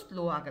ಬರೋದು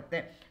ಸ್ಲೋ ಆಗುತ್ತೆ.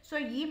 ಸೊ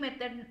ಈ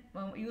ಮೆಥಡ್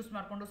ಯೂಸ್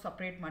ಮಾಡಿಕೊಂಡು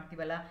ಸಪ್ರೇಟ್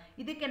ಮಾಡ್ತೀವಲ್ಲ,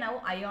 ಇದಕ್ಕೆ ನಾವು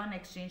ಅಯಾನ್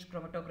ಎಕ್ಸ್ಚೇಂಜ್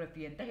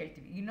ಕ್ರೊಮಟೋಗ್ರಫಿ ಅಂತ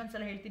ಹೇಳ್ತೀವಿ.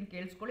 ಇನ್ನೊಂದ್ಸಲ ಹೇಳ್ತೀನಿ,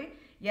 ಕೇಳಿಸ್ಕೊಳ್ಳಿ.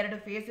 ಎರಡು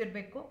ಫೇಸ್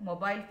ಇರಬೇಕು,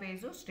 mobile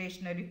face,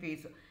 stationery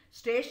face.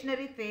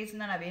 Stationery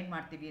ಫೇಸ್ನ ನಾವೇನು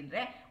ಮಾಡ್ತೀವಿ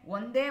ಅಂದರೆ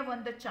ಒಂದೇ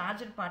ಒಂದು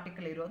ಚಾರ್ಜ್ಡ್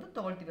ಪಾರ್ಟಿಕಲ್ ಇರೋದು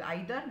ತೊಗೊಳ್ತೀವಿ.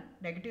 ಐದರ್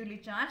negatively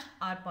charge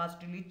or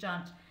positively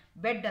charge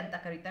bed ಅಂತ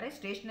ಕರೀತಾರೆ.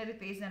 ಸ್ಟೇಷನರಿ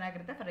ಫೇಸ್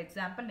ಏನಾಗಿರುತ್ತೆ, for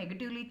example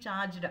negatively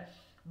charged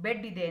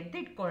bed ಇದೆ ಅಂತ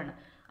ಇಟ್ಕೊಳ್ಳೋಣ.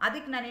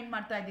 ಅದಕ್ಕೆ ನಾನೇನು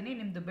ಮಾಡ್ತಾ ಇದ್ದೀನಿ,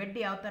 ನಿಮ್ಮದು ಬೆಡ್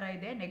ಯಾವ ಥರ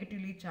ಇದೆ,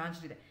 ನೆಗೆಟಿವ್ಲಿ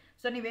ಚಾರ್ಜ್ಡ್ ಇದೆ.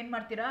 ಸೊ ನೀವೇನು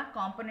ಮಾಡ್ತೀರಾ,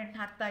 ಕಾಂಪೊನೆಂಟ್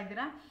ಹಾಕ್ತಾ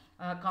ಇದ್ದೀರಾ.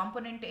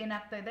 ಕಾಂಪೊನೆಂಟ್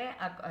ಏನಾಗ್ತಾ ಇದೆ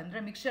ಅಂದರೆ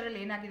ಮಿಕ್ಸರಲ್ಲಿ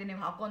ಏನಾಗಿದೆ,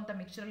 ನೀವು ಹಾಕುವಂಥ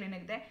ಮಿಕ್ಸರಲ್ಲಿ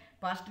ಏನಾಗಿದೆ,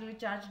 ಪಾಸಿಟಿವ್ಲಿ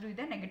ಚಾರ್ಜ್ಡು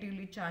ಇದೆ,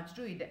 ನೆಗೆಟಿವ್ಲಿ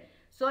ಚಾರ್ಜ್ಡು ಇದೆ.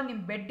 ಸೊ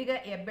ನಿಮ್ಮ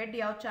ಬೆಡ್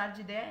ಯಾವ ಚಾರ್ಜ್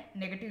ಇದೆ,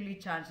 ನೆಗೆಟಿವ್ಲಿ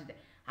ಚಾರ್ಜ್ ಇದೆ.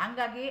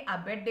 ಹಾಗಾಗಿ ಆ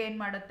ಬೆಡ್ ಏನು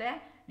ಮಾಡುತ್ತೆ,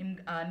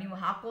 ನೀವು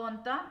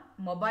ಹಾಕುವಂಥ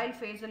ಮೊಬೈಲ್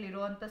ಫೇಸಲ್ಲಿ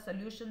ಇರುವಂಥ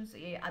ಸೊಲ್ಯೂಷನ್ಸ್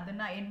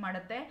ಅದನ್ನು ಏನು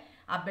ಮಾಡುತ್ತೆ,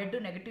 ಆ ಬೆಡ್ಡು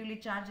ನೆಗೆಟಿವ್ಲಿ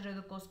ಚಾರ್ಜ್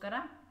ಇರೋದಕ್ಕೋಸ್ಕರ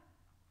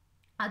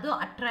ಅದು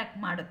ಅಟ್ರಾಕ್ಟ್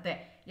ಮಾಡುತ್ತೆ.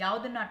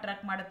 ಯಾವುದನ್ನು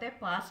ಅಟ್ರಾಕ್ಟ್ ಮಾಡುತ್ತೆ,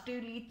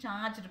 positively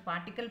charged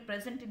particle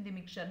present in the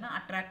ಮಿಕ್ಸರ್ನ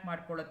attract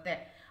ಮಾಡ್ಕೊಳ್ಳುತ್ತೆ.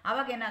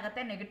 ಆವಾಗ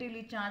ಏನಾಗುತ್ತೆ,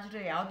 ನೆಗೆಟಿವ್ಲಿ ಚಾರ್ಜ್ಡ್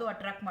ಯಾವುದೂ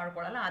ಅಟ್ರಾಕ್ಟ್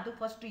ಮಾಡ್ಕೊಳ್ಳಲ್ಲ, ಅದು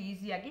ಫಸ್ಟ್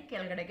ಈಸಿಯಾಗಿ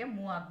ಕೆಳಗಡೆಗೆ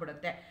ಮೂವ್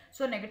ಆಗಿಬಿಡುತ್ತೆ.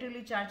 So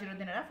negatively charge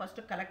ಇರೋದನ್ನೆಲ್ಲ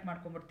first collect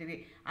ಮಾಡ್ಕೊಂಡ್ಬಿಡ್ತೀವಿ.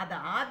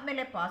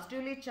 ಅದಾದಮೇಲೆ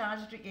ಪಾಸಿಟಿವ್ಲಿ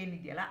ಚಾರ್ಜ್ಡ್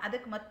ಏನಿದೆಯಲ್ಲ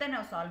ಅದಕ್ಕೆ ಮತ್ತೆ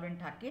ನಾವು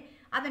ಸಾಲ್ವೆಂಟ್ ಹಾಕಿ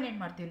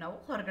ಅದನ್ನೇನು ಮಾಡ್ತೀವಿ, ನಾವು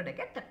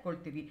ಹೊರಗಡೆಗೆ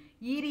ತಕ್ಕೊಳ್ತೀವಿ.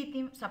 ಈ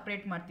ರೀತಿ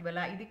ಸಪ್ರೇಟ್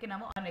ಮಾಡ್ತೀವಲ್ಲ, ಇದಕ್ಕೆ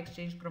ನಾವು ಅಯಾನ್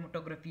ಎಕ್ಸ್ಚೇಂಜ್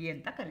ಕ್ರೊಮಟೋಗ್ರಫಿ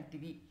ಅಂತ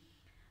ಕರಿತೀವಿ.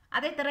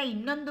 ಅದೇ ಥರ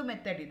ಇನ್ನೊಂದು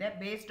ಮೆಥಡ್ ಇದೆ,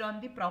 ಬೇಸ್ಡ್ ಆನ್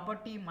ದಿ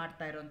ಪ್ರಾಪರ್ಟಿ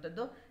ಮಾಡ್ತಾ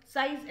ಇರೋವಂಥದ್ದು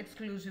ಸೈಜ್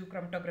ಎಕ್ಸ್ಕ್ಲೂಸಿವ್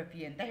ಕ್ರೊಮಟೋಗ್ರಫಿ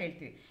ಅಂತ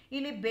ಹೇಳ್ತೀವಿ.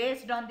 ಇಲ್ಲಿ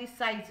ಬೇಸ್ಡ್ ಆನ್ ದಿ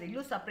ಸೈಜ್,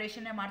 ಇಲ್ಲೂ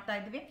ಸಪ್ರೇಷನ್ನೇ ಮಾಡ್ತಾ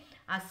ಇದ್ವಿ.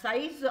 ಆ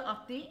ಸೈಜ್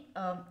ಆಫ್ ದಿ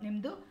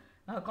ನಿಮ್ಮದು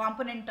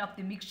ಕಾಂಪೊನೆಂಟ್ ಆಫ್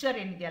ದಿ ಮಿಕ್ಸ್ಚರ್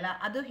ಏನಿದೆಯಲ್ಲ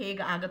ಅದು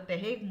ಹೇಗೆ ಆಗುತ್ತೆ,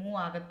 ಹೇಗೆ ಮೂವ್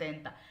ಆಗುತ್ತೆ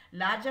ಅಂತ.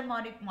 Larger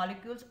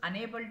molecules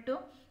unable to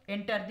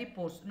enter the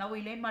force. ನಾವು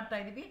ಇಲ್ಲೇನು ಮಾಡ್ತಾ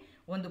ಇದ್ದೀವಿ,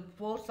 ಒಂದು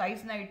ಪೋರ್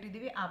ಸೈಜ್ನ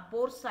ಇಟ್ಟಿದ್ದೀವಿ. ಆ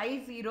ಪೋರ್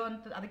ಸೈಜ್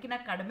ಇರೋವಂಥದ್ದು ಅದಕ್ಕಿಂತ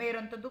ಕಡಿಮೆ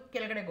ಇರೋವಂಥದ್ದು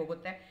ಕೆಳಗಡೆಗೆ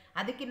ಹೋಗುತ್ತೆ,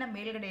 ಅದಕ್ಕಿಂತ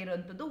ಮೇಲ್ಗಡೆ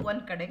ಇರೋವಂಥದ್ದು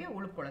ಒಂದು ಕಡೆಗೆ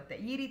ಉಳ್ಕೊಳ್ಳುತ್ತೆ.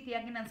 ಈ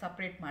ರೀತಿಯಾಗಿ ನಾನು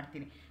ಸಪ್ರೇಟ್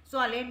ಮಾಡ್ತೀನಿ. ಸೊ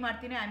ಅಲ್ಲೇನು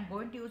ಮಾಡ್ತೀನಿ, I am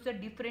going to use a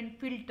different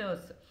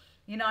filters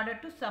in order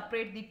to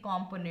separate the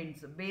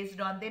components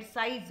based on there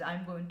size. I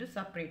am going to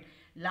separate.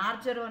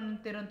 Larger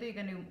ಅಂತಿರೋಂಥ, ಈಗ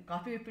ನೀವು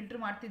ಕಾಫಿ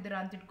ಫಿಲ್ಟರ್ ಮಾಡ್ತಿದ್ದೀರಾ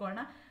ಅಂತ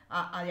ಇಟ್ಕೊಳ್ಳೋಣ,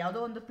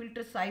 ಯಾವುದೋ ಒಂದು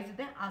ಫಿಲ್ಟರ್ ಸೈಜ್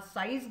ಇದೆ, ಆ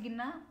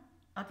ಸೈಜ್ಗಿನ್ನ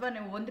ಅಥವಾ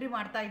ನೀವು ಒಂದ್ರಿ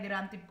ಮಾಡ್ತಾ ಇದ್ದೀರಾ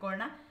ಅಂತ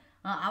ಇಟ್ಕೊಳ್ಳೋಣ.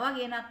 ಆವಾಗ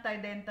ಏನಾಗ್ತಾ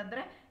ಇದೆ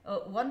ಅಂತಂದರೆ,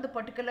 ಒಂದು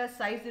ಪರ್ಟಿಕ್ಯುಲರ್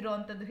ಸೈಜ್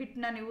ಇರೋವಂಥದ್ದು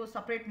ಹಿಟ್ಟನ್ನ ನೀವು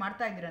ಸಪ್ರೇಟ್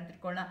ಮಾಡ್ತಾ ಇದ್ದೀರಾ ಅಂತ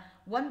ಇಟ್ಕೊಳ್ಳೋಣ,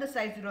 ಒಂದು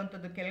ಸೈಜ್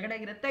ಇರುವಂಥದ್ದು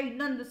ಕೆಳಗಡೆಗಿರುತ್ತೆ,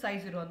 ಇನ್ನೊಂದು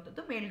ಸೈಜ್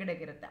ಇರುವಂಥದ್ದು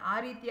ಮೇಲ್ಗಡೆಗಿರುತ್ತೆ. ಆ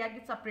ರೀತಿಯಾಗಿ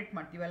ಸಪ್ರೇಟ್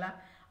ಮಾಡ್ತೀವಲ್ಲ,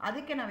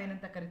 ಅದಕ್ಕೆ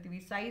ನಾವೇನಂತ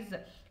ಕರಿತೀವಿ, ಸೈಜ್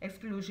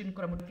ಎಕ್ಸ್ಕ್ಲೂಷನ್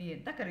ಕ್ರೊಮಟೋಗ್ರಫಿ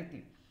ಅಂತ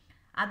ಕರಿತೀವಿ.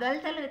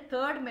 ಅದಲ್ದಲ್ಲೇ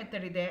ಥರ್ಡ್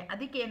ಮೆಥಡ್ ಇದೆ,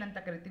 ಅದಕ್ಕೆ ಏನಂತ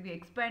ಕರಿತೀವಿ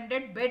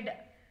ಎಕ್ಸ್ಪ್ಯಾಂಡೆಡ್ ಬೆಡ್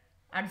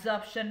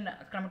ಅಡ್ಸಾರ್ಪ್ಷನ್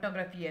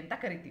ಕ್ರೊಮಟೋಗ್ರಫಿ ಅಂತ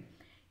ಕರಿತೀವಿ.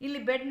 ಇಲ್ಲಿ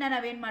ಬೆಡ್ನ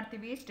ನಾವೇನು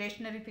ಮಾಡ್ತೀವಿ,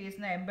 ಸ್ಟೇಷನರಿ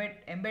ಫೇಸ್ನ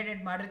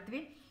ಎಂಬೆಡೆಡ್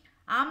ಮಾಡಿರ್ತೀವಿ.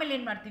 ಆಮೇಲೆ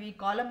ಏನು ಮಾಡ್ತೀವಿ,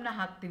 ಕಾಲಮ್ನ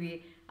ಹಾಕ್ತೀವಿ.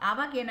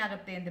 ಆವಾಗ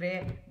ಏನಾಗುತ್ತೆ ಅಂದರೆ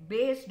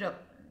ಬೇಸ್ಡ್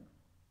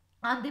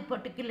ಆನ್ ದಿ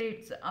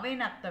ಪರ್ಟಿಕ್ಯುಲೇಟ್ಸ್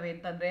ಅವೇನಾಗ್ತವೆ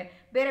ಅಂತಂದರೆ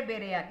ಬೇರೆ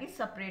ಬೇರೆಯಾಗಿ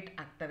ಸಪ್ರೇಟ್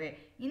ಆಗ್ತವೆ.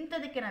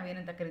 ಇಂಥದಕ್ಕೆ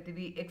ನಾವೇನಂತ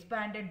ಕರಿತೀವಿ,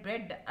 ಎಕ್ಸ್ಪ್ಯಾಂಡೆಡ್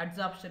ಬೆಡ್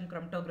ಅಡ್ಸಾರ್ಪ್ಷನ್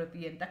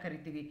ಕ್ರೊಮಟೋಗ್ರಫಿ ಅಂತ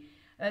ಕರಿತೀವಿ.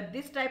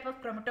 This type of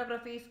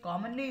chromatography is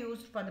commonly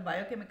used for the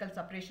biochemical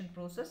separation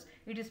process.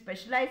 It is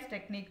specialized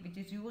technique which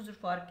is used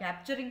for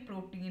capturing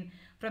protein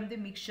from the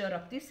mixture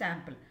of the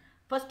sample.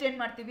 First ಏನು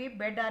ಮಾಡ್ತೀವಿ,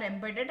 bed are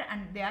embedded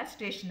and they are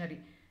stationary.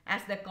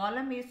 As the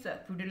column is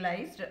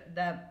fidelized,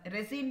 the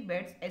resin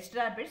beds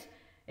establish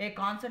a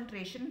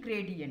concentration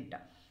gradient.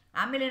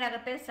 ಆಮೇಲೆ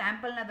ಏನಾಗುತ್ತೆ,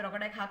 ಸ್ಯಾಂಪಲ್ನ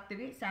ಅದರೊಳಗಡೆ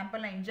ಹಾಕ್ತೀವಿ,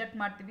 ಸ್ಯಾಂಪಲ್ನ inject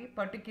ಮಾಡ್ತೀವಿ,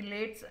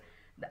 ಪರ್ಟಿಕ್ಯುಲೇಟ್ಸ್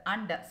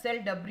and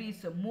sell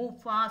ಡಬ್ರೀಸ್ move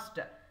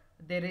fast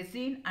the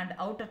resin and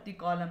out of the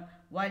column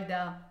while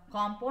the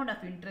compound of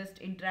interest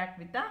interact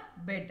with the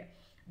bed.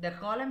 The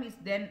column is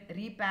then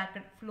repacked,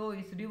 flow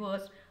is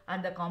reversed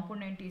and the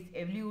component is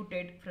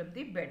evaluated from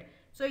the bed.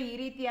 So ಈ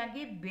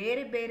ರೀತಿಯಾಗಿ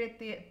ಬೇರೆ ಬೇರೆ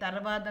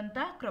ಥರವಾದಂಥ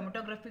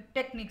ಕ್ರೊಮಟೋಗ್ರಫಿಕ್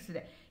techniques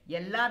ಇದೆ.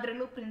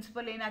 ಎಲ್ಲದರಲ್ಲೂ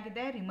principal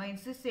ಏನಾಗಿದೆ,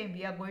 remains the same.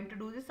 We are going to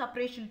do the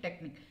separation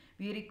technique.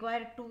 We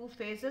require two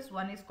phases.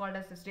 One is called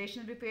as the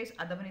stationary phase,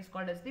 other one is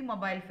called as the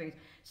mobile phase.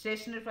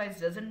 Stationary phase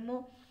doesn't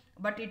move,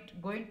 but it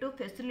going to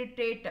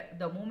facilitate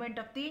the movement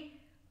of the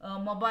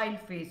mobile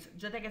phase.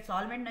 ಜೊತೆಗೆ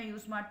ಸಾಲ್ವೆಂಟ್ನ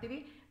use ಮಾಡ್ತೀವಿ.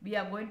 We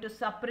are going to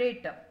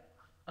separate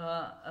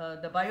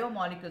the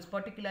biomolecules,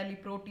 particularly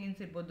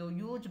proteins ಇರ್ಬೋದು,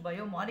 use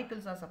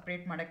biomolecules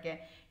separate ಮಾಡೋಕ್ಕೆ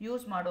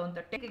use ಮಾಡುವಂಥ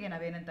ಟೆಕ್ನಿಕ್ಗೆ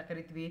ನಾವೇನಂತ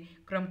ಕರಿತೀವಿ,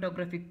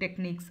 ಕ್ರೊಮಟೋಗ್ರಫಿಕ್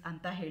techniques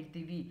ಅಂತ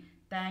ಹೇಳ್ತೀವಿ.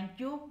 Thank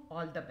you,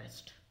 all the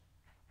best.